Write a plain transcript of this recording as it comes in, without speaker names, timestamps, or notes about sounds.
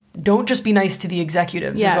don't just be nice to the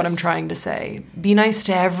executives is what I'm trying to say. Be nice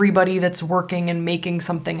to everybody that's working and making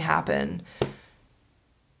something happen.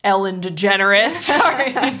 Ellen DeGeneres.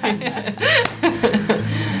 Sorry.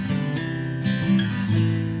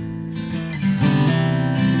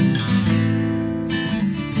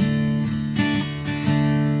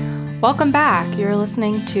 Welcome back. You're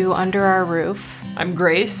listening to Under Our Roof. I'm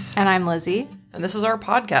Grace. And I'm Lizzie. And this is our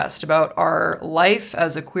podcast about our life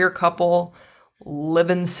as a queer couple,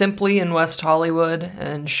 living simply in West Hollywood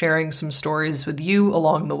and sharing some stories with you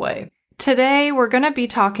along the way. Today, we're going to be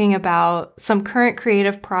talking about some current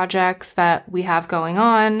creative projects that we have going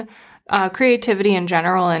on, creativity in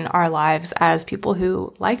general in our lives as people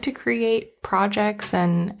who like to create projects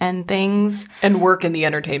and things. And work in the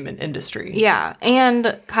entertainment industry. Yeah,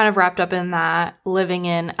 and kind of wrapped up in that, living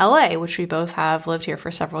in LA, which we both have lived here for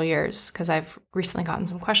several years, because I've recently gotten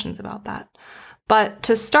some questions about that. But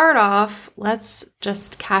to start off, let's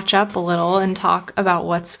just catch up a little and talk about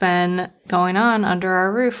what's been going on under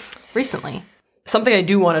our roof recently. Something I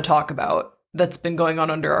do want to talk about that's been going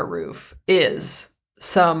on under our roof is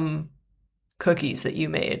some cookies that you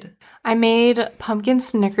made. I made pumpkin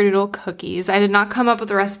snickerdoodle cookies. I did not come up with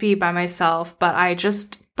the recipe by myself, but I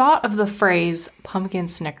just thought of the phrase pumpkin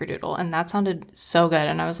snickerdoodle, and that sounded so good.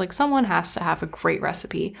 And I was like, someone has to have a great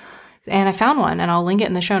recipe. And I found one, and I'll link it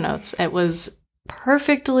in the show notes. It was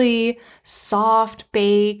perfectly soft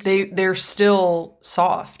baked. They're still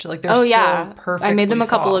soft. Like they're still perfectly I made them a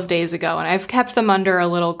couple soft. of days ago, and I've kept them under a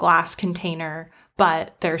little glass container,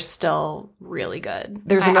 but they're still really good.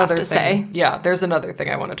 There's another thing. Say. Yeah, there's another thing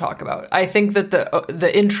I want to talk about. I think that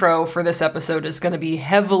the intro for this episode is going to be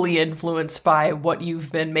heavily influenced by what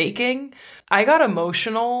you've been making. I got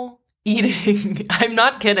emotional eating. I'm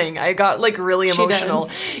not kidding. I got like really emotional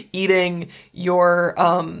eating your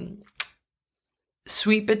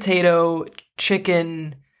sweet potato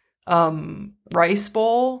chicken rice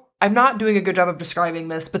bowl. I'm not doing a good job of describing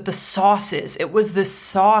this, but the sauces, it was this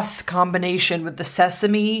sauce combination with the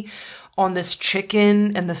sesame on this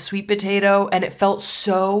chicken and the sweet potato, and it felt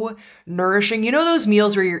so nourishing. You know those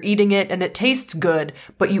meals where you're eating it and it tastes good,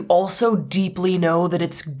 but you also deeply know that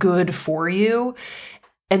it's good for you?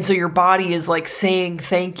 And so your body is like saying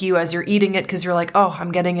thank you as you're eating it because you're like, oh,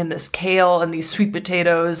 I'm getting in this kale and these sweet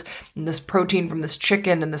potatoes and this protein from this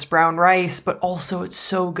chicken and this brown rice, but also it's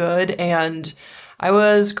so good. And I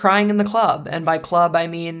was crying in the club. And by club, I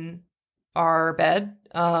mean our bed.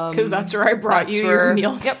 Because that's where I brought you your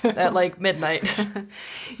meal. Yep, at like midnight.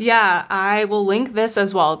 Yeah, I will link this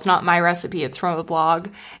as well. It's not my recipe. It's from a blog.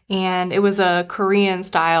 And it was a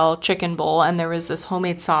Korean-style chicken bowl. And there was this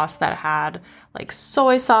homemade sauce that had like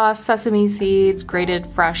soy sauce, sesame seeds, grated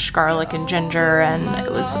fresh garlic and ginger. And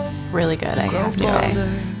it was really good, I have to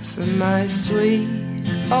say. For my sweet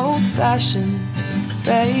old-fashioned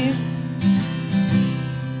babe.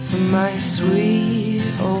 For my sweet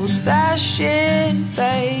old-fashioned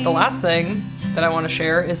babe. The last thing that I want to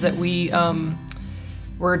share is that we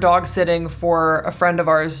were dog sitting for a friend of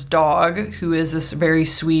ours' dog, who is this very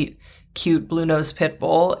sweet, cute blue-nosed pit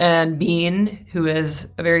bull, and Bean, who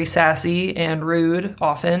is very sassy and rude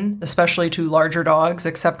often, especially to larger dogs,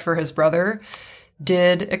 except for his brother,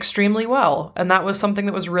 did extremely well. And that was something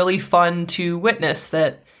that was really fun to witness,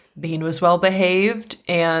 that Bean was well-behaved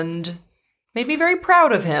and made me very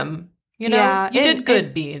proud of him. You know, yeah, you did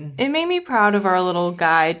good, Bean. It made me proud of our little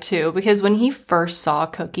guy, too, because when he first saw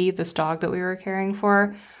Cookie, this dog that we were caring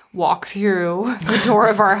for, walk through the door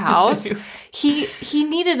of our house, he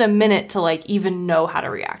needed a minute to, like, even know how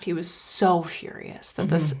to react. He was so furious that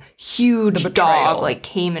this huge dog, like,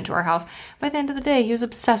 came into our house. By the end of the day, he was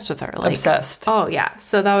obsessed with her. Like, obsessed. Oh, yeah.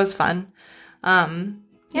 So that was fun.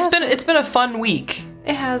 It's been a fun week.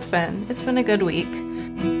 It has been. It's been a good week.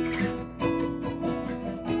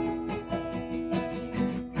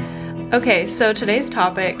 Okay, so today's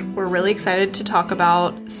topic, we're really excited to talk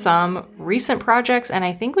about some recent projects, and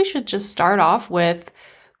I think we should just start off with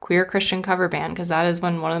Queer Christian Cover Band, because that has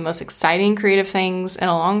been one of the most exciting creative things in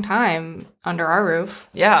a long time under our roof.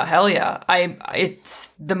 Yeah, hell yeah. It's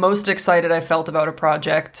the most excited I felt about a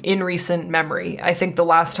project in recent memory. I think the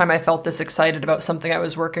last time I felt this excited about something I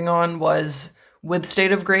was working on was with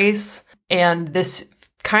State of Grace, and this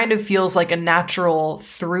kind of feels like a natural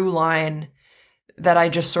through line that I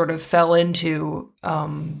just sort of fell into,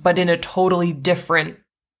 but in a totally different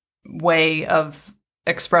way of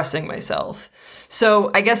expressing myself.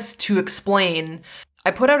 So I guess to explain,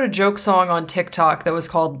 I put out a joke song on TikTok that was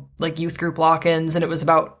called like Youth Group Lock-ins, and it was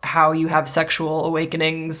about how you have sexual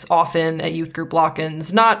awakenings often at youth group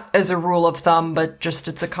lock-ins, not as a rule of thumb, but just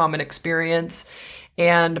it's a common experience.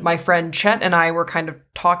 And my friend Chet and I were kind of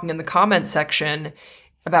talking in the comment section,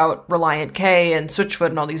 about Reliant K and Switchfoot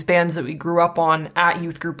and all these bands that we grew up on at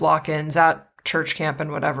youth group lock-ins, at church camp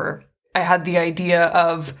and whatever, I had the idea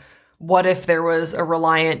of what if there was a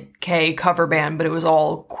Reliant K cover band, but it was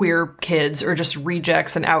all queer kids or just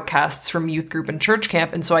rejects and outcasts from youth group and church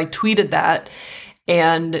camp. And so I tweeted that,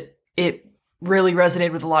 and it really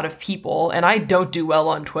resonated with a lot of people. And I don't do well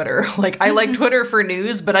on Twitter. Like, I like Twitter for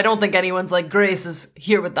news, but I don't think anyone's like, Grace is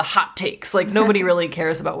here with the hot takes. Like, nobody really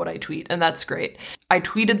cares about what I tweet, and that's great. I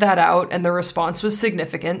tweeted that out, and the response was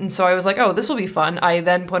significant. And so I was like, oh, this will be fun. I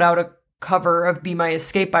then put out a cover of Be My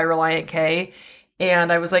Escape by Reliant K.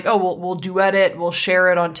 And I was like, oh, we'll duet it. We'll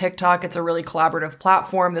share it on TikTok. It's a really collaborative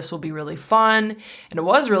platform. This will be really fun. And it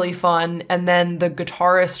was really fun. And then the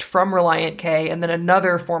guitarist from Reliant K and then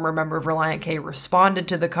another former member of Reliant K responded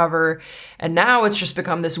to the cover. And now it's just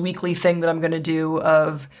become this weekly thing that I'm going to do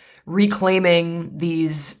of reclaiming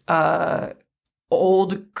these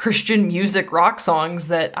old Christian music rock songs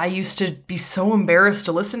that I used to be so embarrassed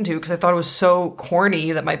to listen to because I thought it was so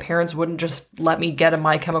corny that my parents wouldn't just let me get a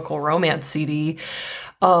My Chemical Romance CD.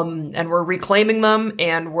 And we're reclaiming them,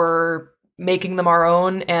 and we're making them our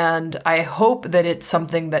own. And I hope that it's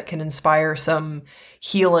something that can inspire some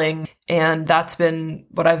healing. And that's been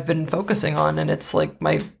what I've been focusing on. And it's like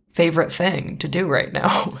my favorite thing to do right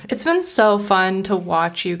now. It's been so fun to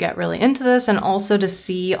watch you get really into this, and also to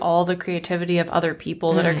see all the creativity of other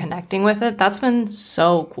people that are connecting with it. That's been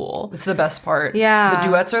so cool. It's the best part. Yeah. The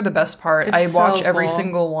duets are the best part. It's I watch so every cool.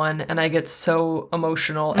 single one, and I get so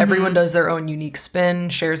emotional. Everyone does their own unique spin,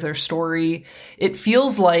 shares their story. It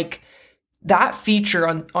feels like that feature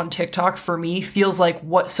on TikTok for me feels like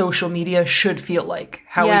what social media should feel like,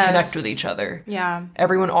 how we connect with each other. Yeah.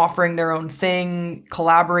 Everyone offering their own thing,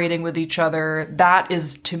 collaborating with each other. That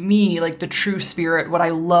is, to me, like the true spirit, what I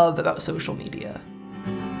love about social media.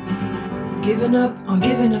 Giving up, I'm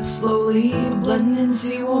giving up slowly. I'm blending in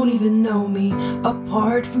so you won't even know me.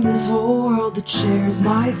 Apart from this whole world that shares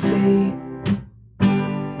my fate.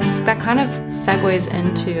 That kind of segues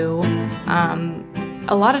into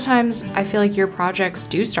a lot of times I feel like your projects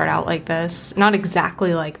do start out like this. Not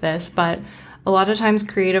exactly like this, but a lot of times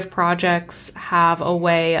creative projects have a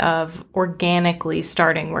way of organically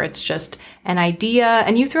starting where it's just an idea,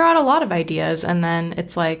 and you throw out a lot of ideas, and then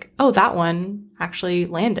it's like, oh, that one actually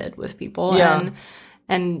landed with people. Yeah.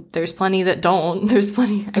 And there's plenty that don't. There's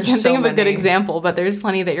plenty. I can't think of a good example, but there's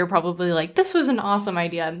plenty that you're probably like, this was an awesome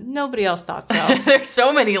idea. Nobody else thought so. There's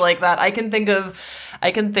so many like that. I can think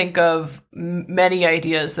of many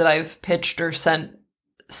ideas that I've pitched or sent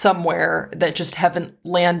somewhere that just haven't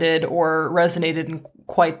landed or resonated in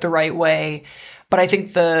quite the right way. But I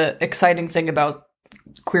think the exciting thing about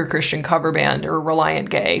Queer Christian Cover Band or Reliant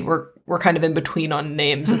K, we're kind of in between on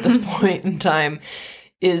names at this point in time,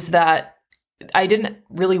 is that I didn't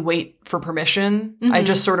really wait for permission. I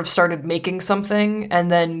just sort of started making something.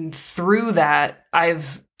 And then through that,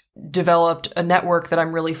 I've developed a network that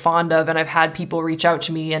I'm really fond of. And I've had people reach out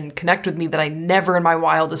to me and connect with me that I never in my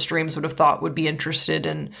wildest dreams would have thought would be interested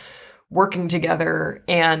in working together.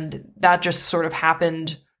 And that just sort of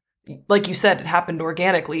happened. Like you said, it happened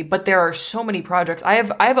organically. But there are so many projects. I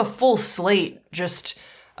have a full slate just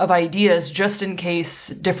of ideas just in case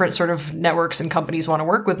different sort of networks and companies want to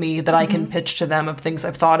work with me that I can pitch to them of things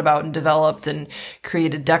I've thought about and developed and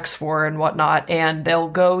created decks for and whatnot. And they'll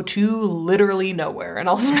go to literally nowhere. And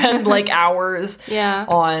I'll spend like hours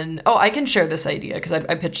on, I can share this idea because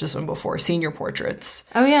I pitched this one before, senior portraits.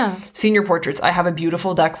 Oh, yeah. Senior portraits. I have a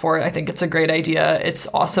beautiful deck for it. I think it's a great idea. It's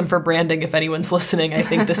awesome for branding. If anyone's listening, I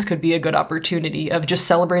think this could be a good opportunity of just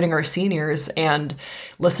celebrating our seniors and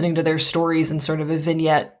listening to their stories in sort of a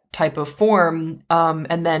vignette type of form,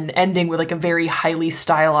 and then ending with like a very highly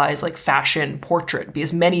stylized like fashion portrait,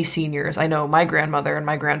 because many seniors, I know my grandmother and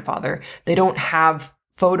my grandfather, they don't have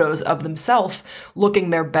photos of themselves looking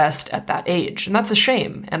their best at that age. And that's a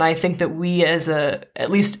shame. And I think that we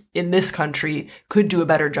at least in this country, could do a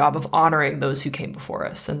better job of honoring those who came before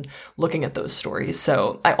us and looking at those stories.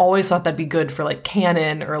 So I always thought that'd be good for like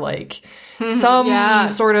Canon or like some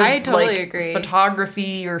sort of agree.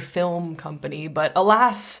 Photography or film company. But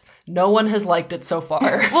alas, no one has liked it so far.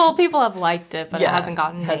 Well, people have liked it, but it hasn't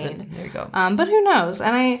gotten made. There you go. But who knows?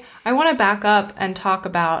 And I want to back up and talk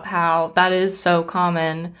about how that is so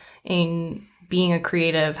common in being a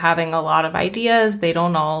creative, having a lot of ideas. They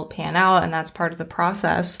don't all pan out, and that's part of the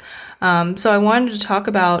process. So I wanted to talk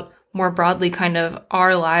about more broadly kind of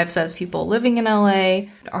our lives as people living in LA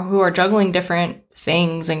or who are juggling different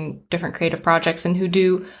things and different creative projects, and who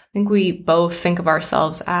do, I think we both think of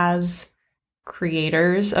ourselves as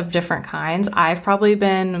creators of different kinds. I've probably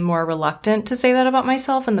been more reluctant to say that about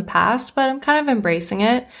myself in the past, but I'm kind of embracing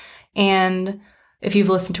it. And If you've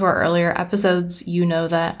listened to our earlier episodes, you know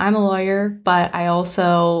that I'm a lawyer, but I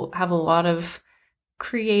also have a lot of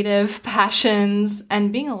creative passions,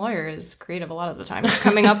 and being a lawyer is creative a lot of the time.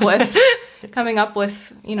 Coming up with,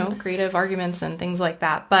 creative arguments and things like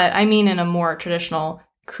that. But I mean in a more traditional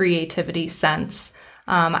creativity sense.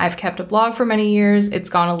 I've kept a blog for many years.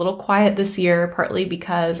 It's gone a little quiet this year, partly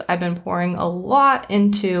because I've been pouring a lot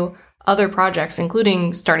into other projects,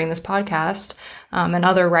 including starting this podcast and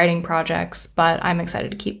other writing projects. But I'm excited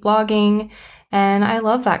to keep blogging, and I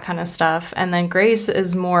love that kind of stuff. And then Grace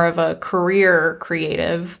is more of a career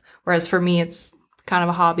creative, whereas for me, it's kind of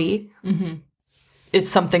a hobby. Mm-hmm. It's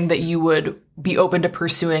something that you would be open to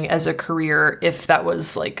pursuing as a career if that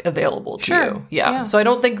was like available to you. Yeah. So I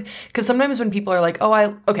don't think, because sometimes when people are like,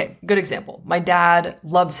 okay, good example. My dad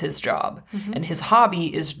loves his job and his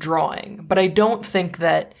hobby is drawing, but I don't think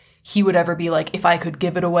that he would ever be like, if I could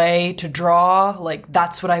give it away to draw, like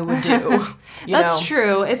that's what I would do. That's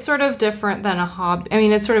true. It's sort of different than a hobby. I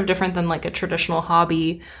mean, it's sort of different than like a traditional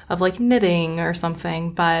hobby of like knitting or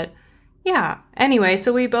something. But yeah. Anyway,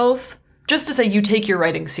 so we both... Just to say, you take your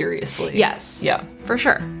writing seriously. Yes. Yeah. For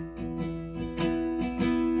sure.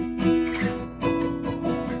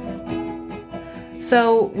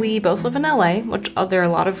 So we both live in LA, which there are a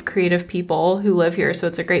lot of creative people who live here, so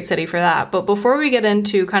it's a great city for that. But before we get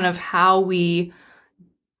into kind of how we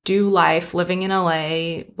do life living in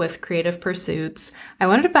LA with creative pursuits, I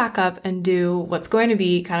wanted to back up and do what's going to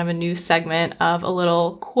be kind of a new segment of a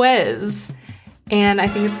little quiz. And I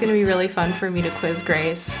think it's going to be really fun for me to quiz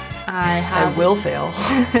Grace. I will fail.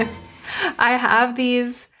 I have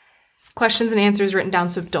these questions and answers written down,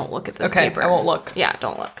 so don't look at this paper. I won't look. Yeah,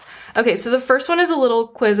 don't look. Okay, so the first one is a little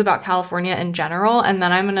quiz about California in general, and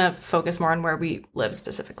then I'm going to focus more on where we live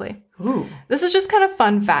specifically. Ooh. This is just kind of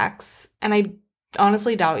fun facts, and I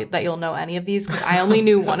honestly doubt that you'll know any of these because I only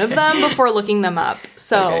knew one of them before looking them up.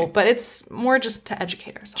 So, But it's more just to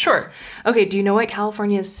educate ourselves. Sure. Okay, do you know what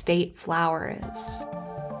California's state flower is?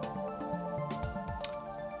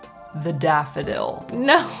 The daffodil.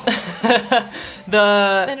 No.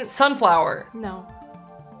 The sunflower. No.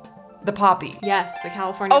 The poppy. Yes, the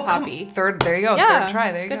California poppy. Third, there you go. Yeah, Third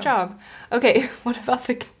try, there you go. Good job. Okay, what about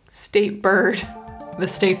the state bird? The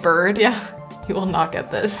state bird? Yeah, you will not get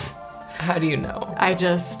this. How do you know?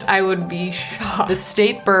 I would be shocked. The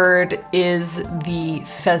state bird is the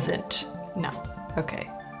pheasant. No. Okay.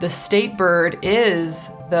 The state bird is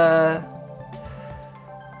the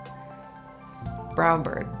brown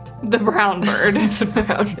bird. The brown bird. The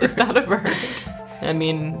brown bird. Is that a bird? I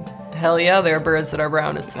mean, hell yeah, there are birds that are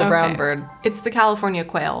brown. It's the brown bird. It's the California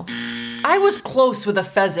quail. I was close with a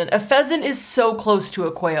pheasant. A pheasant is so close to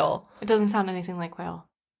a quail. It doesn't sound anything like quail.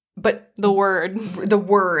 But the word.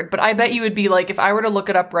 But I bet you would be like, if I were to look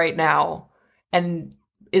it up right now, and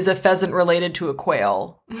is a pheasant related to a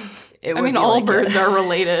quail? It would all birds are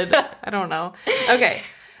related. I don't know. Okay.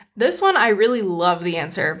 This one, I really love the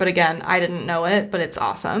answer, but again, I didn't know it, but it's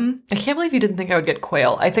awesome. I can't believe you didn't think I would get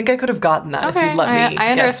quail. I think I could have gotten that if you'd let me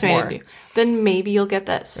I guess more. underestimated you. Then maybe you'll get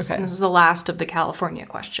this. Okay. This is the last of the California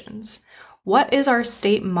questions. What is our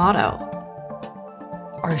state motto?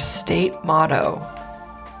 Our state motto.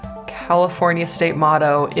 California state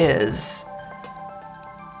motto is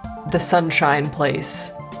the Sunshine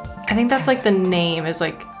Place. I think that's like the name is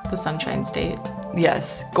like the Sunshine State.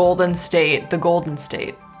 Yes, Golden State, the Golden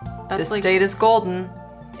State. This state is golden.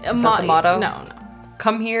 Is that the motto? No.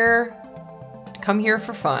 Come here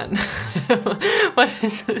for fun. What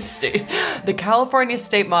is the state? The California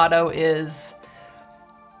state motto is,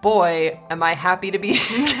 boy, am I happy to be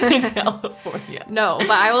in California. No,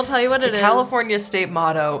 but I will tell you what it is. The California state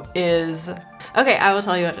motto is... Okay, I will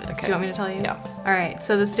tell you what it is. Okay. Do you want me to tell you? Yeah. All right,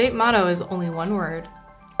 so the state motto is only one word.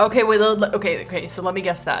 Okay, wait, okay, so let me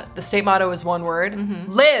guess that. The state motto is one word. Mm-hmm.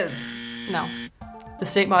 Live! No. The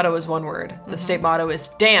state motto is one word. The state motto is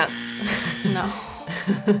dance. No.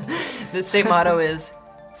 The state motto is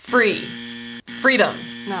free. Freedom.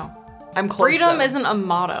 No. I'm close. Freedom though. isn't a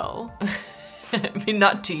motto. I mean,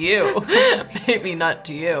 not to you. Maybe not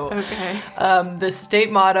to you. Okay. The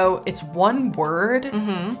state motto, it's one word.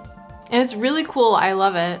 Mm-hmm. And it's really cool. I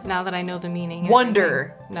love it now that I know the meaning.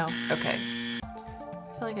 Wonder. No. Okay.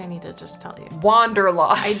 I feel like I need to just tell you.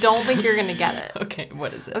 Wanderlust. I don't think you're going to get it. Okay,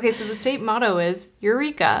 what is it? Okay, so the state motto is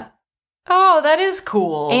Eureka. Oh, that is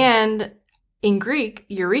cool. And in Greek,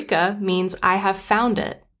 Eureka means I have found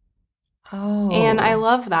it. Oh. And I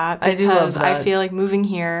love that I do love because that. I feel like moving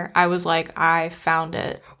here, I was like, I found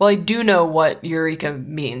it. Well, I do know what Eureka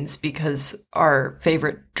means because our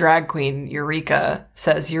favorite drag queen, Eureka,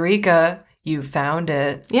 says, Eureka, you found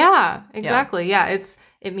it. Yeah, exactly. Yeah,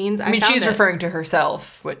 it means I found she's it. referring to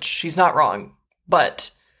herself, which she's not wrong.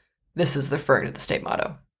 but this is referring to the state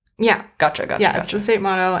motto. Yeah. Gotcha. Yeah, it's the state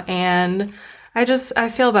motto. And I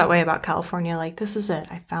feel that way about California. Like, this is it.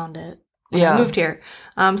 I found it. When I moved here.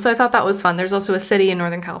 So I thought that was fun. There's also a city in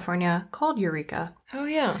Northern California called Eureka. Oh,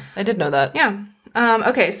 yeah. I did know that. Yeah.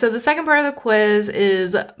 Okay, so the second part of the quiz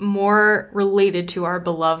is more related to our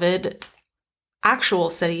beloved actual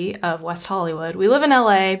city of West Hollywood. We live in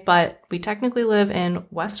LA, but we technically live in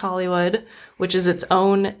West Hollywood, which is its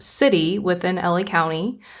own city within LA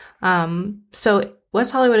County. So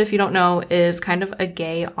West Hollywood, if you don't know, is kind of a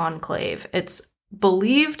gay enclave. It's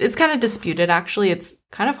kind of disputed, actually. It's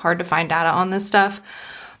kind of hard to find data on this stuff.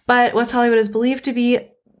 But West Hollywood is believed to be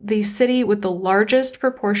the city with the largest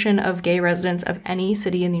proportion of gay residents of any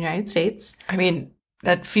city in the United States. I mean,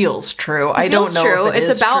 that feels true. I don't know if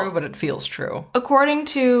it's true, but it feels true. According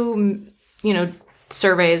to,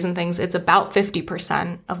 surveys and things, it's about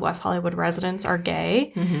 50% of West Hollywood residents are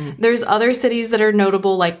gay. Mm-hmm. There's other cities that are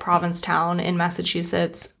notable, like Provincetown in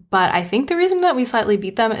Massachusetts. But I think the reason that we slightly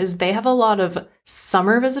beat them is they have a lot of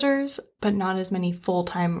summer visitors, but not as many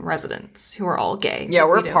full-time residents who are all gay. Yeah,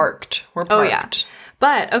 we're parked. Oh, yeah.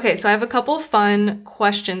 But, okay, so I have a couple fun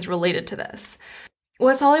questions related to this.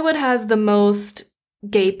 West Hollywood has the most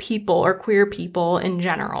gay people or queer people in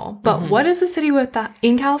general. But what is the city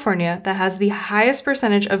in California that has the highest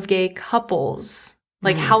percentage of gay couples,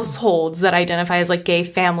 like households that identify as like gay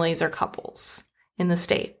families or couples in the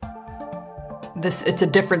state? It's a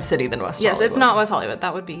different city than West Hollywood. Yes, it's not West Hollywood.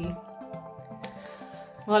 That would be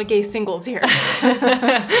a lot of gay singles here.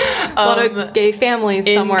 A lot of gay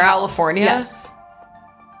families somewhere in California? Else. Yes.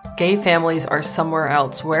 Gay families are somewhere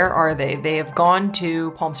else. Where are they? They have gone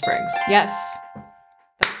to Palm Springs. Yes.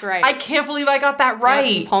 That's right. I can't believe I got that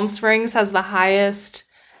right. Yep. Palm Springs has the highest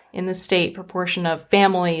in the state proportion of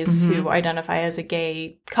families who identify as a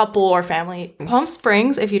gay couple or family. Palm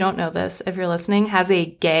Springs, if you don't know this, if you're listening, has a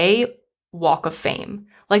gay Walk of Fame,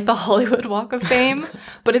 like the Hollywood Walk of Fame,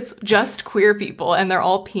 but it's just queer people and they're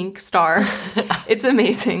all pink stars. It's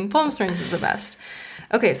amazing. Palm Springs is the best.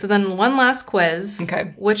 Okay, so then one last quiz,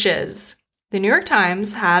 which is the New York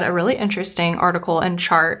Times had a really interesting article and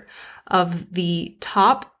chart of the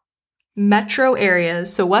top metro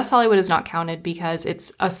areas. So West Hollywood is not counted because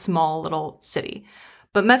it's a small little city.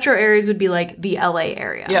 But metro areas would be like the LA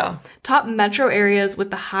area. Yeah. Top metro areas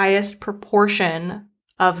with the highest proportion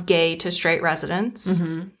of gay to straight residents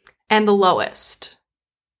and the lowest.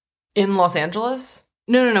 In Los Angeles?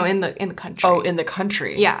 No, in the country. Oh, in the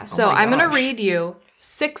country. Yeah. So I'm going to read you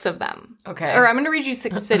 6 of them. Okay. Or I'm going to read you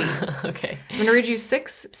 6 cities. Okay. I'm going to read you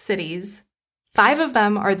 6 cities. 5 of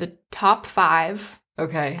them are the top 5.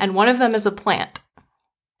 Okay. And one of them is a plant.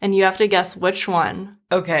 And you have to guess which one.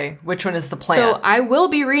 Okay. Which one is the plant? So I will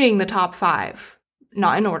be reading the top 5,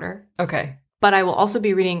 not in order. Okay. But I will also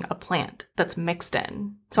be reading a plant that's mixed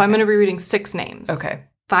in. So I'm going to be reading 6 names. Okay.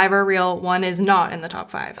 5 are real. 1 is not in the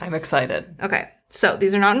top 5. I'm excited. Okay. So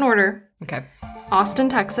these are not in order. Okay. Austin,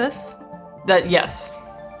 Texas. Yes.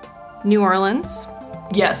 New Orleans.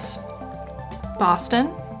 Yes.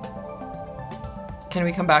 Boston. Can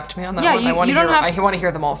we come back to me on that one? I want to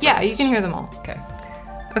hear them all first. Yeah, you can hear them all. Okay.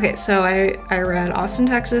 Okay, so I read Austin,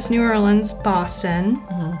 Texas, New Orleans, Boston.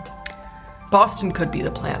 Boston could be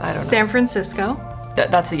the plant. I don't know. San Francisco.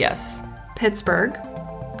 That's a yes. Pittsburgh.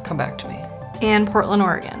 Come back to me. And Portland,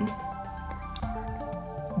 Oregon.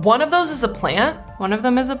 One of those is a plant? One of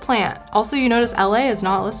them is a plant. Also, you notice LA is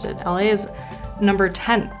not listed. LA is number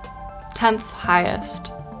 10th. 10th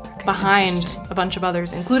highest. Okay, behind a bunch of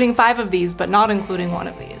others, including 5 of these, but not including one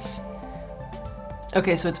of these.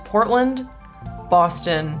 Okay, so it's Portland,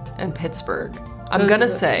 Boston, and Pittsburgh. I'm going to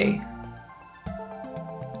say...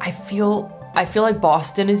 I feel like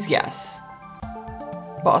Boston is yes.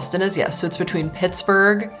 Boston is yes. So it's between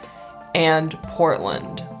Pittsburgh and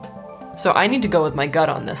Portland. So I need to go with my gut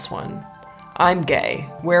on this one. I'm gay.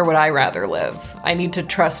 Where would I rather live? I need to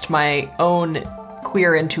trust my own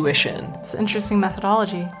queer intuition. It's interesting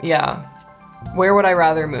methodology. Yeah. Where would I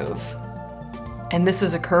rather move? And this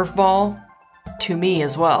is a curveball to me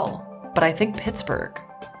as well. But I think Pittsburgh.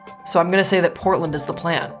 So I'm going to say that Portland is the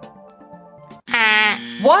plan.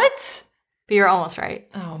 What? But you're almost right.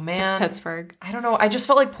 Oh, man. It's Pittsburgh. I don't know. I just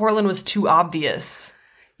felt like Portland was too obvious.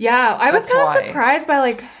 Yeah, I was kind of surprised by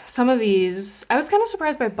like some of these. I was kind of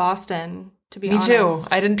surprised by Boston, to be honest. Me too.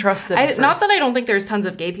 I didn't trust it. Not that I don't think there's tons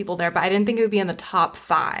of gay people there, but I didn't think it would be in the top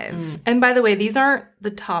 5. And by the way, these aren't the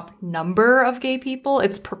top number of gay people.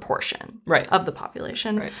 It's proportion of the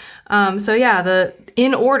population. Right. So yeah,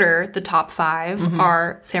 in order, the top 5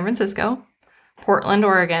 are San Francisco, Portland,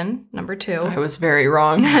 Oregon, number 2. I was very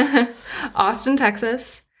wrong. Austin,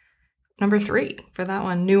 Texas, number 3 for that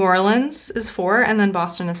one. New Orleans is 4, and then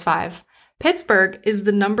Boston is 5. Pittsburgh is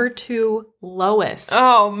the number 2 lowest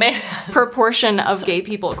Oh, man. proportion of gay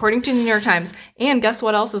people, according to the New York Times. And guess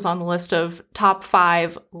what else is on the list of top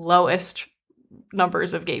 5 lowest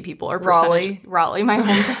numbers of gay people or percentage? Raleigh, my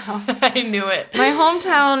hometown. I knew it. My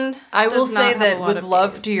hometown. I will does not say have a that lot with of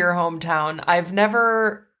love gays. to your hometown, I've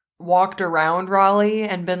never walked around Raleigh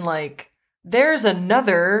and been like, there's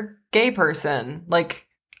another gay person. Like,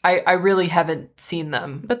 I really haven't seen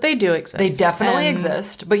them. But they do exist. They definitely And-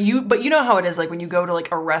 exist. But you know how it is, like when you go to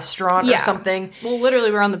like a restaurant or Yeah. something. Well,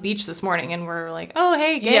 literally, we're on the beach this morning, and we're like, "Oh,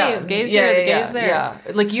 hey, gays, gays here, the gays there." Yeah,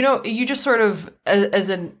 like you just sort of as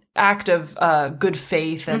an act of good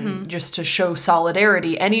faith and just to show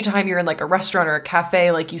solidarity. Anytime you're in like a restaurant or a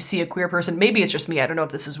cafe, like you see a queer person, maybe it's just me. I don't know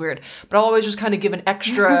if this is weird, but I'll always just kind of give an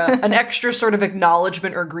extra sort of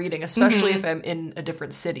acknowledgement or greeting, especially if I'm in a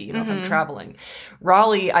different city. You know, if I'm traveling.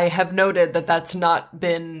 Raleigh, I have noted that that's not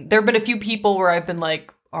been. There have been a few people where I've been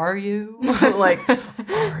like, "Are you like,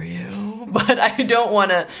 are you?" But I don't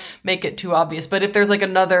want to make it too obvious. But if there's like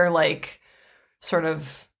another like sort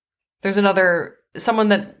of there's another someone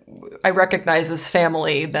that I recognize as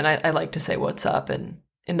family, then I like to say what's up and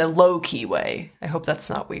in a low-key way. I hope that's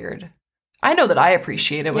not weird. I know that I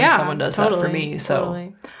appreciate it when someone does that for me. So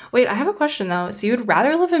Totally. Wait, I have a question though. So you'd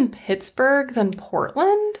rather live in Pittsburgh than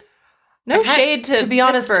Portland? No shade to be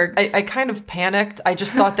honest, Pittsburgh. I kind of panicked. I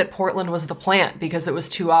just thought that Portland was the plant because it was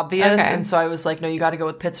too obvious. Okay. And so I was like, no, you got to go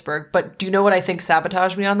with Pittsburgh. But do you know what I think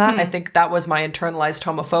sabotaged me on that? I think that was my internalized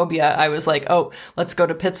homophobia. I was like, oh, let's go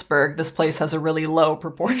to Pittsburgh. This place has a really low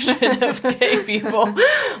proportion of gay people.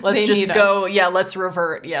 Let's They just need go. us. Yeah, let's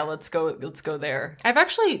revert. Yeah, let's go there.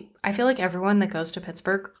 I feel like everyone that goes to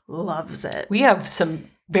Pittsburgh loves it. We have some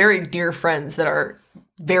very dear friends that are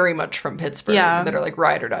very much from Pittsburgh that are like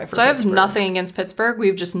ride or die for So I have Pittsburgh. nothing against Pittsburgh.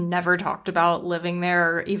 We've just never talked about living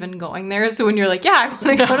there or even going there. So when you're like, yeah, I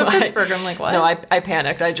want to go to Pittsburgh, I'm like, what? No, I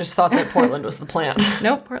panicked. I just thought that Portland was the plan.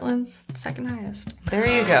 Nope, Portland's second highest. There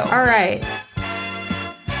you go. All right.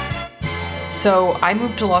 So I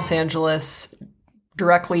moved to Los Angeles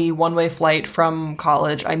directly, one-way flight from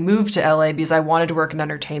college. I moved to LA because I wanted to work in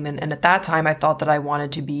entertainment. And at that time, I thought that I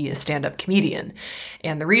wanted to be a stand-up comedian.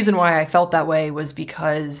 And the reason why I felt that way was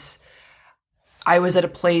because I was at a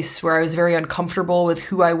place where I was very uncomfortable with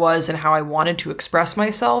who I was and how I wanted to express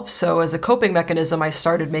myself. So as a coping mechanism, I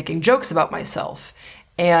started making jokes about myself.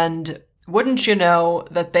 And wouldn't you know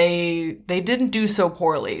that they didn't do so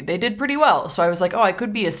poorly. They did pretty well. So I was like, oh, I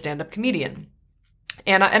could be a stand-up comedian.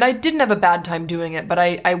 And I didn't have a bad time doing it, but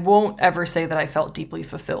I won't ever say that I felt deeply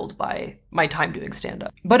fulfilled by my time doing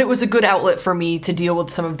stand-up. But it was a good outlet for me to deal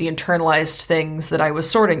with some of the internalized things that I was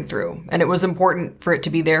sorting through. And it was important for it to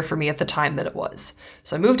be there for me at the time that it was.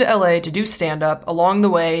 So I moved to LA to do stand-up. Along the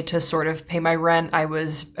way, to sort of pay my rent, I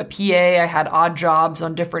was a PA. I had odd jobs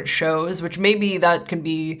on different shows, which maybe that can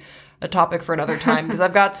be a topic for another time because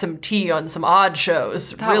I've got some tea on some odd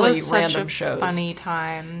shows, That really was such random a shows. funny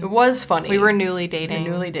time. It was funny. We were newly dating.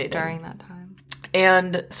 dating. During that time.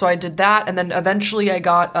 And so I did that, and then eventually I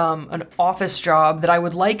got an office job that I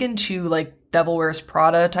would liken to like Devil Wears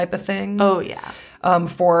Prada type of thing. Oh, yeah.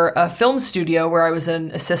 For a film studio where I was an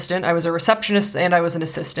assistant. I was a receptionist and I was an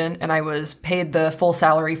assistant, and I was paid the full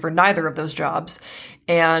salary for neither of those jobs.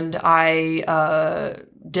 And I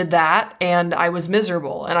did that, and I was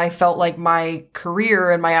miserable. And I felt like my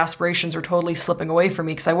career and my aspirations were totally slipping away from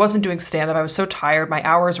me because I wasn't doing stand-up. I was so tired. My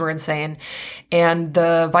hours were insane. And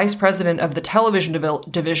the vice president of the television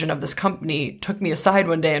division of this company took me aside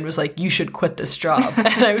one day and was like, you should quit this job.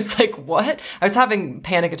 And I was like, what? I was having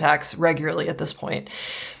panic attacks regularly at this point.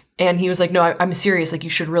 And he was like, no, I'm serious. Like, you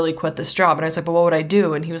should really quit this job. And I was like, but what would I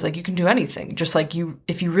do? And he was like, you can do anything. Just like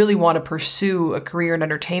if you really want to pursue a career in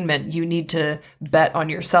entertainment, you need to bet on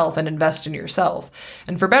yourself and invest in yourself.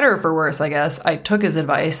 And for better or for worse, I guess, I took his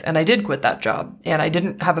advice and I did quit that job. And I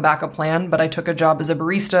didn't have a backup plan, but I took a job as a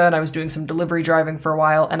barista and I was doing some delivery driving for a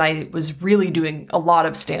while. And I was really doing a lot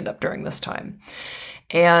of stand-up during this time.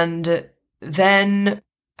 And then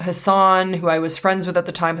Hassan, who I was friends with at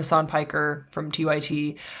the time, Hassan Piker from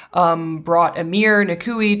TYT, brought Amir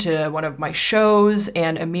Nakui to one of my shows,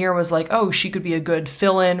 and Amir was like, oh, she could be a good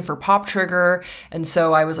fill-in for Pop Trigger. And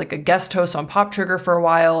so I was like a guest host on Pop Trigger for a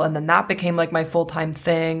while, and then that became like my full-time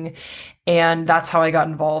thing. And that's how I got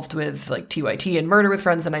involved with like TYT and Murder with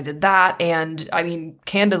Friends, and I did that. And I mean,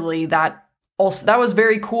 candidly, that was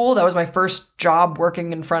very cool. That was my first job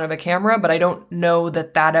working in front of a camera, but I don't know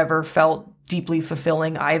that ever felt deeply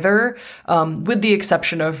fulfilling either, with the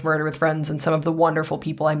exception of Murder with Friends and some of the wonderful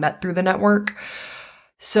people I met through the network.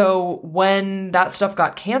 So when that stuff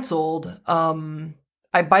got canceled,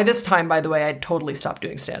 by this time, by the way, I'd totally stopped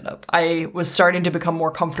doing stand-up. I was starting to become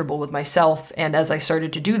more comfortable with myself. And as I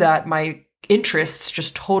started to do that, my interests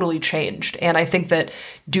just totally changed. And I think that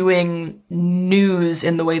doing news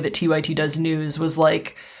in the way that TYT does news was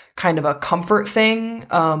like kind of a comfort thing.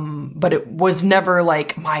 But it was never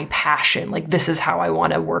like my passion. Like, this is how I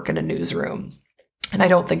want to work in a newsroom. And I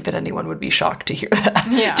don't think that anyone would be shocked to hear that.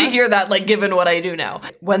 Yeah. To hear that, like, given what I do now.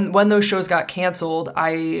 When those shows got canceled,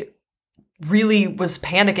 I really was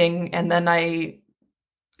panicking. And then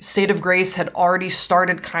State of Grace had already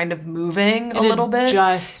started kind of moving a little bit.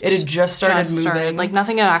 It had just started moving. Like,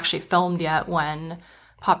 nothing had actually filmed yet when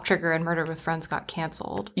Pop Trigger and Murder with Friends got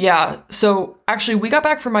canceled. Yeah. So actually, we got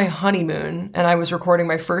back from my honeymoon and I was recording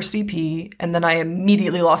my first EP, and then I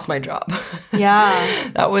immediately lost my job.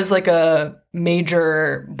 Yeah. That was like a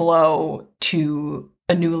major blow to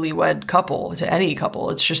a newlywed couple, to any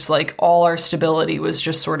couple. It's just like all our stability was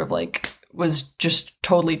just sort of like, was just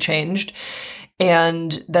totally changed.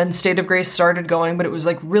 And then State of Grace started going, but it was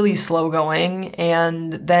like really slow going.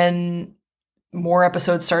 And then more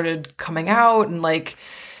episodes started coming out, and like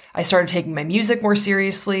I started taking my music more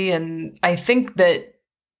seriously. And I think that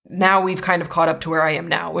now we've kind of caught up to where I am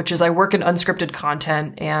now, which is I work in unscripted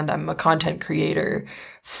content and I'm a content creator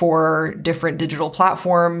for different digital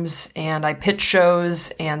platforms, and I pitch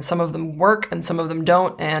shows, and some of them work and some of them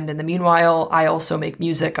don't. And in the meanwhile, I also make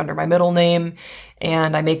music under my middle name,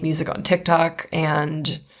 and I make music on TikTok. And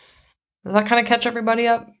does that kind of catch everybody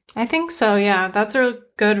up? I think so, yeah. That's a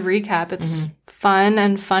good recap. It's fun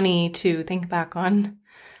and funny to think back on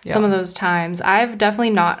some of those times. I've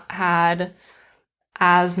definitely not had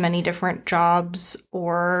as many different jobs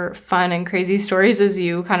or fun and crazy stories as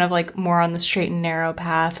you, kind of like more on the straight and narrow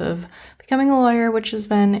path of becoming a lawyer, which has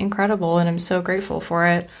been incredible, and I'm so grateful for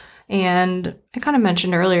it. And I kind of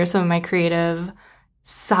mentioned earlier some of my creative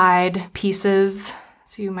side pieces,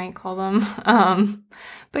 as you might call them.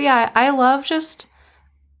 But yeah, I love just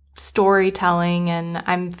storytelling, and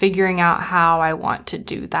I'm figuring out how I want to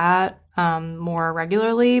do that more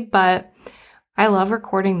regularly. But I love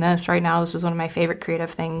recording this right now. This is one of my favorite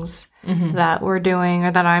creative things that we're doing,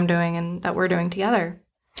 or that I'm doing, and that we're doing together.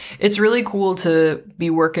 It's really cool to be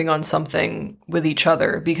working on something with each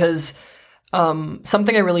other, because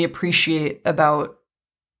something I really appreciate about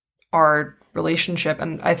our relationship,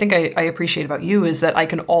 and I think I appreciate about you, is that I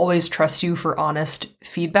can always trust you for honest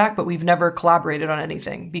feedback, but we've never collaborated on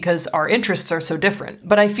anything because our interests are so different.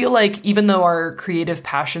 But I feel like even though our creative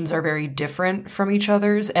passions are very different from each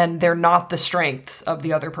other's, and they're not the strengths of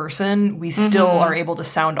the other person, we still are able to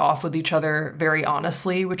sound off with each other very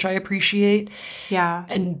honestly, which I appreciate. Yeah.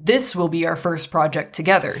 And this will be our first project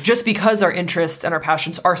together, just because our interests and our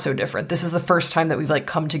passions are so different. This is the first time that we've like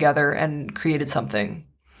come together and created something.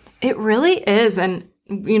 It really is. And,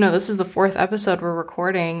 you know, this is the 4th episode we're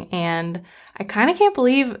recording, and I kind of can't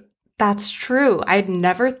believe that's true. I'd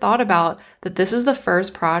never thought about that this is the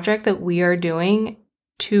first project that we are doing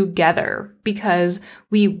together, because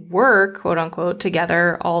we work, quote unquote,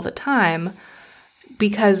 together all the time,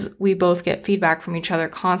 because we both get feedback from each other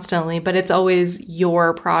constantly, but it's always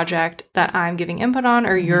your project that I'm giving input on,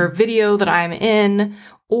 or your video that I'm in,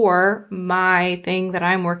 or my thing that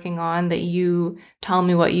I'm working on that you tell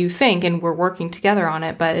me what you think, and we're working together on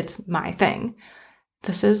it, but it's my thing.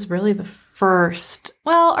 This is really the first.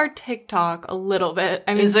 Well, our TikTok a little bit.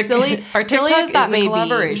 I mean, silly. Our TikTok silly as that is may a be.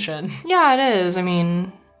 collaboration. Yeah, it is. I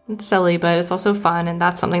mean, it's silly, but it's also fun, and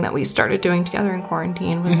that's something that we started doing together in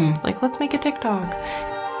quarantine. Was like, let's make a TikTok.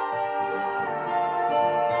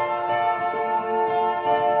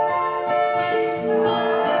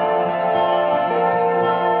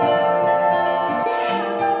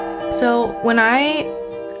 So when I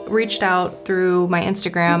reached out through my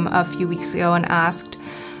Instagram a few weeks ago and asked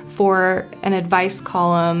for an advice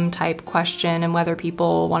column type question and whether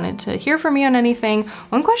people wanted to hear from me on anything,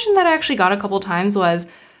 one question that I actually got a couple times was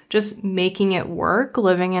just making it work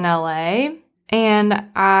living in LA. And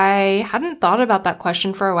I hadn't thought about that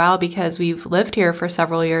question for a while because we've lived here for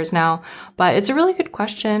several years now, but it's a really good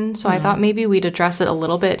question. So I thought maybe we'd address it a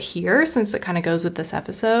little bit here, since it kind of goes with this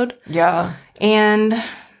episode. Yeah. And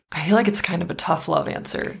I feel like it's kind of a tough love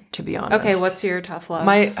answer, to be honest. okay, what's your tough love?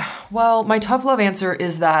 My tough love answer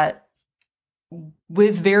is that,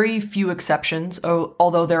 with very few exceptions,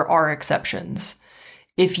 although there are exceptions,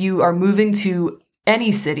 if you are moving to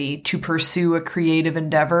any city to pursue a creative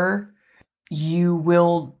endeavor, you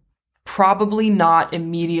will probably not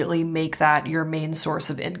immediately make that your main source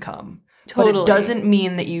of income. Totally. But it doesn't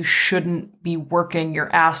mean that you shouldn't be working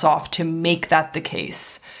your ass off to make that the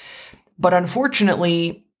case. But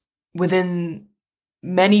unfortunately, within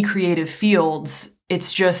many creative fields,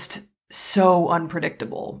 it's just so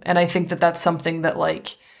unpredictable. And I think that that's something that,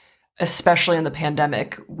 like, especially in the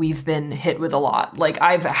pandemic, we've been hit with a lot. Like,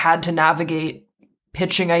 I've had to navigate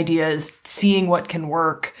pitching ideas, seeing what can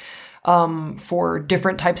work for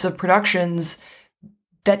different types of productions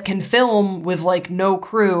that can film with, like, no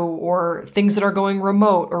crew or things that are going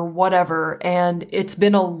remote or whatever. And it's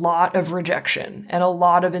been a lot of rejection and a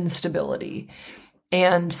lot of instability,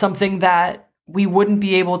 and something that we wouldn't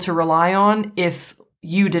be able to rely on if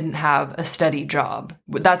you didn't have a steady job.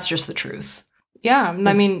 That's just the truth. Yeah,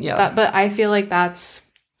 I mean, but I feel like that's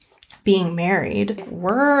being married.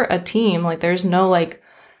 We're a team. Like, there's no, like,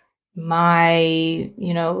 my,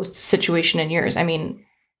 situation and yours. I mean,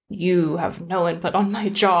 you have no input on my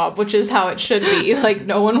job, which is how it should be. Like,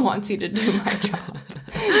 no one wants you to do my job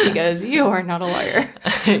because you are not a lawyer.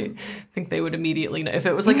 I think they would immediately know if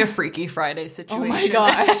it was like a Freaky Friday situation. Oh my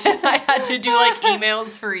gosh. I had to do, like,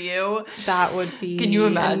 emails for you. That would be Can you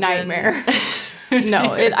imagine? A nightmare. No,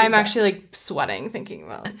 I'm actually, like, sweating thinking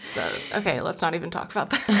about that. Okay, let's not even talk about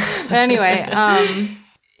that. But anyway,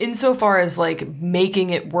 insofar as, like, making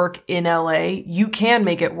it work in LA, you can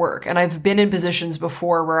make it work. And I've been in positions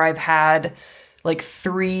before where I've had, like,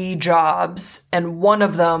 3 jobs, and one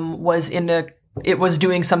of them was it was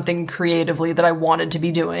doing something creatively that I wanted to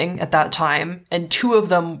be doing at that time, and 2 of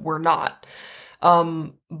them were not.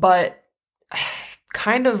 But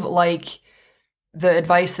kind of like the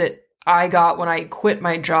advice that I got when I quit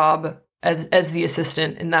my job as the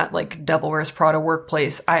assistant in that, like, Devil Wears Prada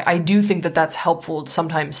workplace, I do think that that's helpful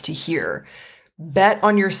sometimes to hear. Bet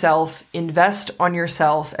on yourself, invest on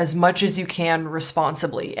yourself as much as you can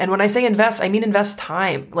responsibly. And when I say invest, I mean invest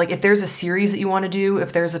time. Like, if there's a series that you want to do,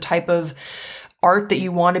 if there's a type of art that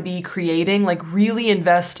you want to be creating, like, really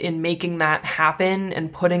invest in making that happen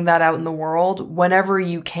and putting that out in the world whenever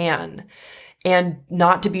you can. And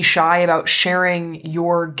not to be shy about sharing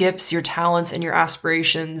your gifts, your talents, and your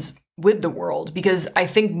aspirations with the world. Because I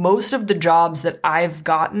think most of the jobs that I've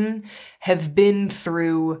gotten have been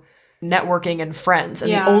through networking and friends.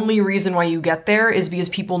 And the only reason why you get there is because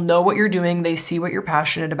people know what you're doing, they see what you're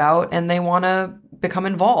passionate about, and they want to become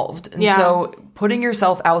involved. And so putting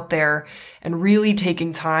yourself out there and really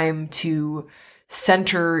taking time to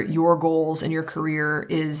center your goals and your career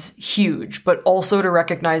is huge, but also to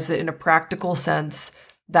recognize that in a practical sense,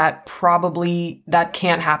 that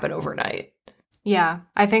can't happen overnight. Yeah,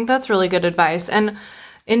 I think that's really good advice. And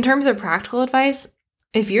in terms of practical advice,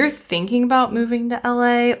 if you're thinking about moving to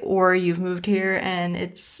LA, or you've moved here and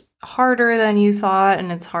it's harder than you thought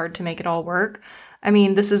and it's hard to make it all work, I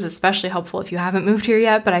mean, this is especially helpful if you haven't moved here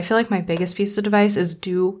yet, but I feel like my biggest piece of advice is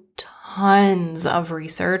do tons of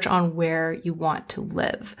research on where you want to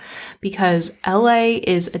live, because LA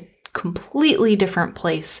is a completely different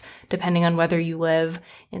place depending on whether you live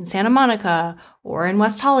in Santa Monica or in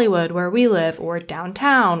West Hollywood where we live, or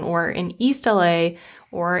downtown, or in East LA,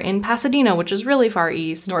 or in Pasadena, which is really far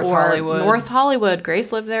east, North Hollywood.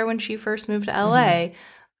 Grace lived there when she first moved to LA.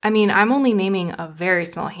 I mean, I'm only naming a very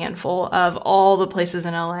small handful of all the places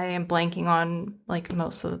in LA and blanking on, like,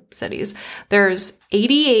 most of the cities. There's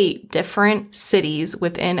 88 different cities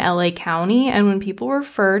within LA County, and when people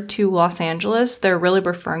refer to Los Angeles, they're really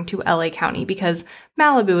referring to LA County, because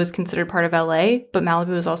Malibu is considered part of LA, but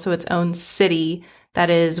Malibu is also its own city that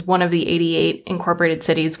is one of the 88 incorporated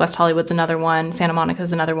cities. West Hollywood's another one, Santa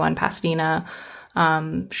Monica's another one, Pasadena,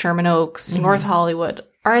 Sherman Oaks, North Hollywood.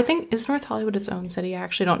 Or I think, is North Hollywood its own city? I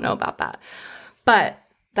actually don't know about that. But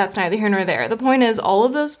that's neither here nor there. The point is, all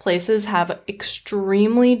of those places have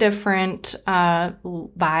extremely different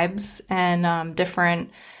vibes and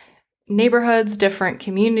different neighborhoods, different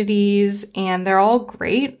communities, and they're all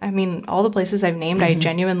great. I mean, all the places I've named, I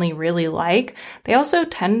genuinely really like. They also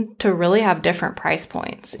tend to really have different price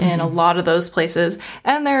points in a lot of those places.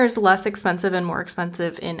 And there's less expensive and more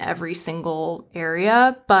expensive in every single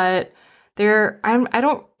area, but I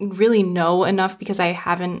don't really know enough because I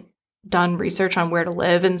haven't done research on where to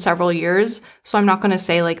live in several years. So I'm not going to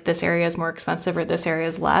say, like, this area is more expensive or this area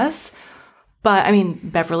is less. But I mean,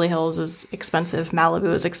 Beverly Hills is expensive.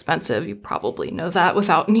 Malibu is expensive. You probably know that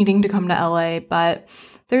without needing to come to LA. But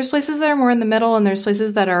there's places that are more in the middle, and there's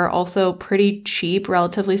places that are also pretty cheap,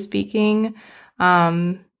 relatively speaking.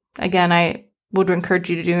 Again, I would encourage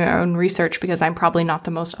you to do your own research because I'm probably not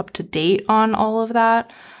the most up to date on all of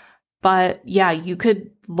that. But yeah, you could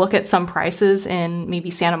look at some prices in maybe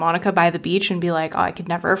Santa Monica by the beach and be like, oh, I could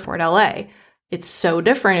never afford LA. It's so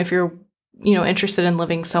different if you're, interested in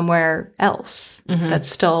living somewhere else. That's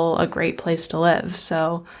still a great place to live.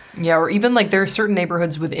 So yeah, or even, like, there are certain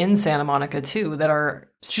neighborhoods within Santa Monica too that are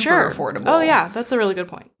super affordable. Oh yeah, that's a really good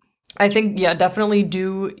point. I think, yeah, definitely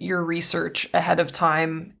do your research ahead of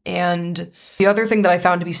time. And the other thing that I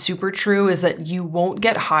found to be super true is that you won't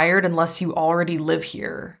get hired unless you already live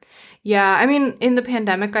here. Yeah, I mean, in the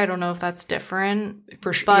pandemic, I don't know if that's different.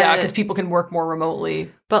 For sure. But, yeah, because people can work more remotely.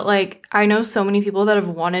 But like, I know so many people that have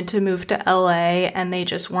wanted to move to LA and they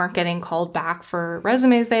just weren't getting called back for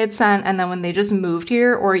resumes they had sent. And then when they just moved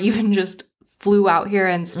here or even just flew out here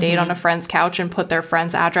and stayed on a friend's couch and put their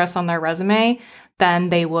friend's address on their resume, then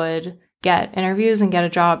they would get interviews and get a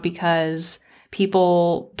job because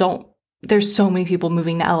people don't. There's so many people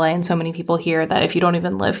moving to LA and so many people here that if you don't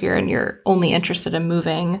even live here and you're only interested in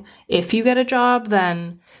moving, if you get a job,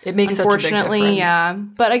 then it makes unfortunately, such a big difference. yeah.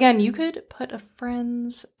 But again, you could put a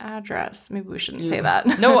friend's address. Maybe we shouldn't say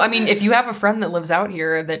that. No, I mean, if you have a friend that lives out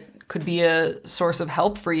here that could be a source of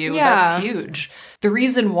help for you, that's huge. The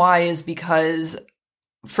reason why is because,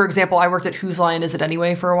 for example, I worked at Whose Line Is It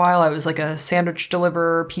Anyway for a while. I was like a sandwich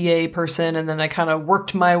deliverer, PA person, and then I kind of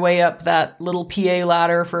worked my way up that little PA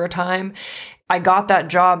ladder for a time. I got that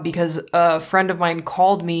job because a friend of mine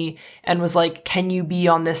called me and was like, "Can you be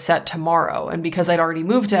on this set tomorrow?" And because I'd already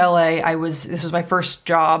moved to LA, this was my first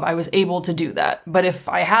job. I was able to do that. But if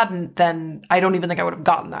I hadn't, then I don't even think I would have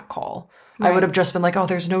gotten that call. Right. I would have just been like, "Oh,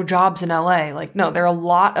 there's no jobs in LA." Like, no, there are a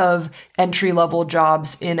lot of entry-level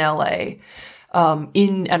jobs in LA.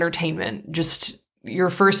 In entertainment. Just your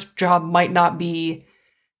first job might not be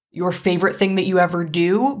your favorite thing that you ever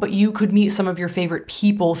do, but you could meet some of your favorite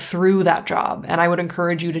people through that job. And I would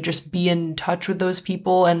encourage you to just be in touch with those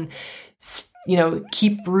people and, you know,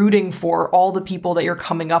 keep rooting for all the people that you're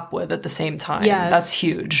coming up with at the same time. Yes. That's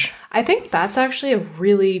huge. I think that's actually a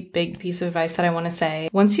really big piece of advice that I want to say.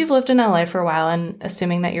 Once you've lived in LA for a while, and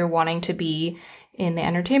assuming that you're wanting to be in the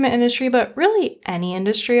entertainment industry, but really any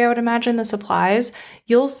industry, I would imagine this applies,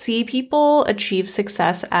 you'll see people achieve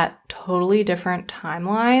success at totally different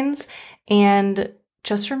timelines. And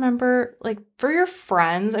just remember, like, for your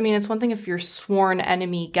friends, I mean, it's one thing if your sworn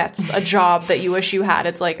enemy gets a job that you wish you had,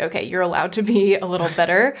 it's like, okay, you're allowed to be a little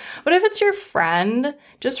bitter. But if it's your friend,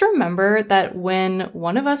 just remember that when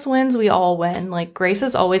one of us wins, we all win. Like, Grace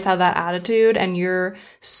has always had that attitude, and you're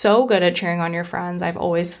so good at cheering on your friends, I've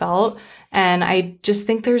always felt. And I just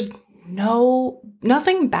think there's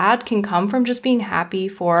nothing bad can come from just being happy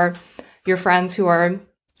for your friends who are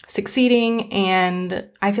succeeding. And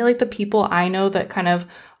I feel like the people I know that kind of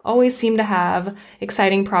always seem to have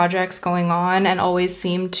exciting projects going on and always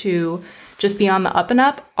seem to just be on the up and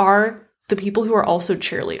up are the people who are also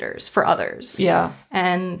cheerleaders for others. Yeah.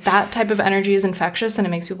 And that type of energy is infectious and it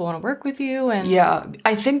makes people want to work with you. And yeah,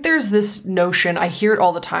 I think there's this notion, I hear it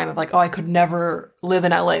all the time of like, oh, I could never live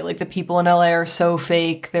in LA. Like the people in LA are so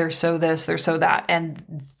fake. They're so this, they're so that.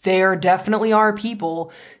 And there definitely are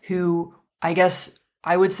people who I guess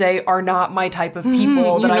I would say are not my type of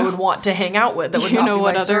people that I would want to hang out with. That would not be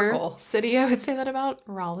my circle. City I would say that about?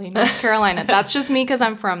 Raleigh, North Carolina. That's just me because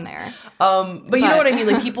I'm from there. But you know what I mean?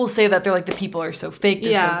 Like people say that they're like the people are so fake.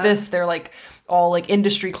 They're so this. They're like all like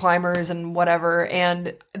industry climbers and whatever.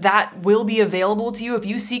 And that will be available to you if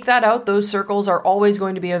you seek that out. Those circles are always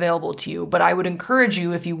going to be available to you. But I would encourage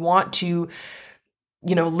you if you want to,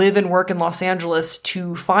 you know, live and work in Los Angeles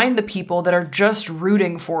to find the people that are just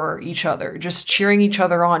rooting for each other, just cheering each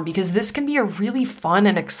other on, because this can be a really fun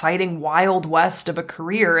and exciting wild west of a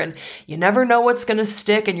career and you never know what's going to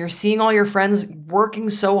stick. And you're seeing all your friends working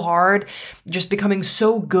so hard, just becoming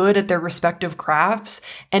so good at their respective crafts.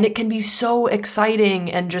 And it can be so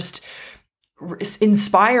exciting and just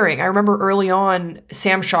inspiring. I remember early on,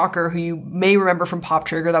 Sam Shocker, who you may remember from Pop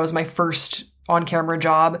Trigger, that was my first on-camera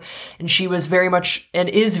job, and she was very much and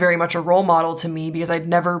is very much a role model to me because I'd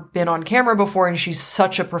never been on camera before, and she's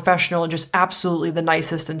such a professional and just absolutely the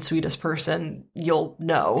nicest and sweetest person you'll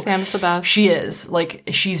know. Sam's the best. She is. Like,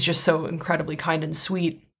 she's just so incredibly kind and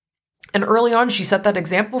sweet. And early on, she set that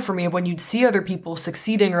example for me of when you'd see other people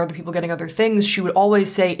succeeding or other people getting other things, she would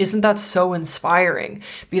always say, isn't that so inspiring?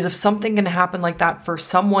 Because if something can happen like that for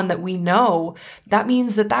someone that we know, that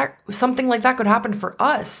means that something like that could happen for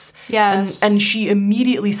us. Yes. And she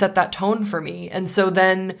immediately set that tone for me. And so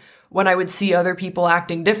then when I would see other people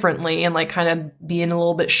acting differently and like kind of being a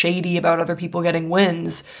little bit shady about other people getting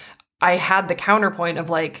wins, I had the counterpoint of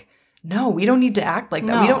like, no, we don't need to act like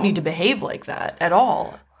that. No. We don't need to behave like that at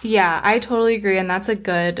all. Yeah, I totally agree. And that's a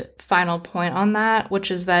good final point on that, which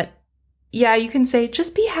is that, yeah, you can say,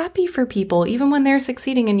 just be happy for people, even when they're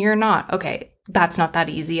succeeding and you're not. Okay, that's not that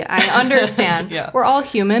easy. I understand. Yeah. We're all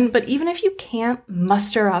human. But even if you can't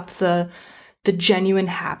muster up the genuine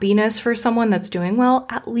happiness for someone that's doing well,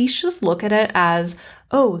 at least just look at it as,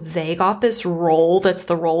 oh, they got this role that's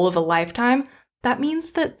the role of a lifetime. that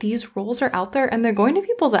means that these roles are out there and they're going to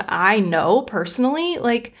people that I know personally.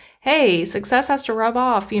 Like, hey, success has to rub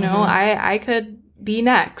off, you know, I could be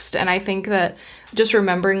next. And I think that just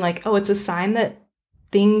remembering like, oh, it's a sign that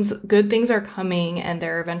good things are coming and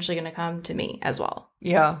they're eventually going to come to me as well.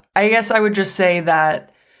 Yeah. I guess I would just say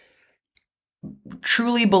that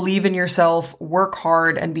truly believe in yourself, work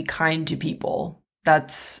hard, and be kind to people.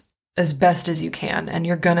 That's as best as you can. And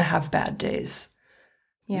you're going to have bad days.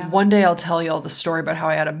 Yeah. One day I'll tell you all the story about how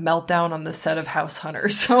I had a meltdown on the set of House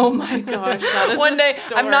Hunters. Oh my gosh, that is one day.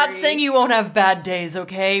 story. I'm not saying you won't have bad days,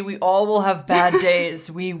 okay? We all will have bad days.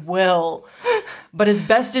 We will. But as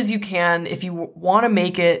best as you can, if you want to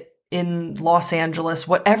make it in Los Angeles,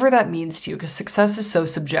 whatever that means to you, because success is so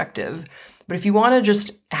subjective. But if you want to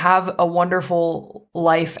just have a wonderful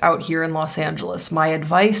life out here in Los Angeles, my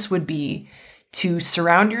advice would be to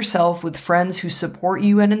surround yourself with friends who support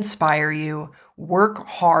you and inspire you. Work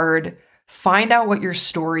hard, find out what your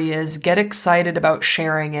story is, get excited about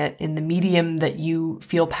sharing it in the medium that you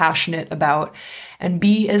feel passionate about, and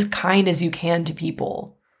be as kind as you can to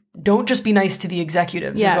people. Don't just be nice to the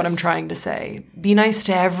executives, is what I'm trying to say. Be nice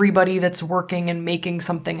to everybody that's working and making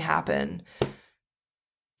something happen.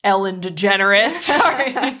 Ellen DeGeneres.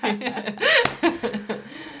 Sorry.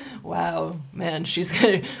 Wow, man,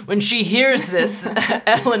 when she hears this,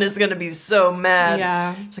 Ellen is gonna be so mad.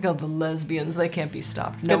 Yeah. It's like, oh, the lesbians, they can't be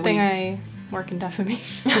stopped. Good thing I work in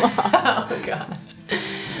defamation law. Oh, God.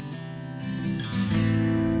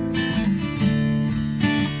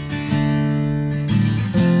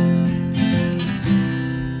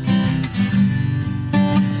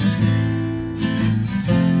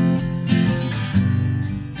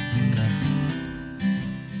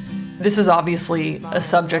 This is obviously a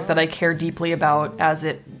subject that I care deeply about as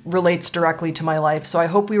it relates directly to my life. So I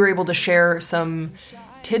hope we were able to share some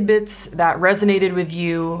tidbits that resonated with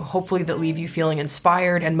you, hopefully that leave you feeling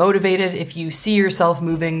inspired and motivated if you see yourself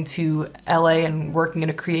moving to LA and working in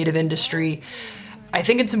a creative industry. I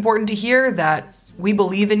think it's important to hear that we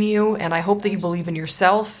believe in you, and I hope that you believe in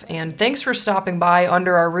yourself. And thanks for stopping by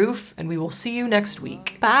under our roof, and we will see you next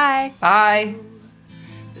week. Bye. Bye.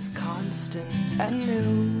 Is constant and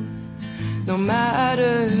new. No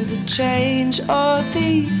matter the change or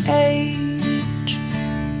the age,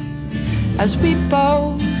 as we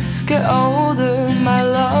both get older, my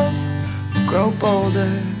love will grow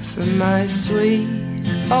bolder for my sweet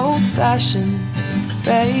old-fashioned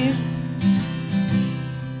babe,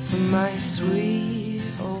 for my sweet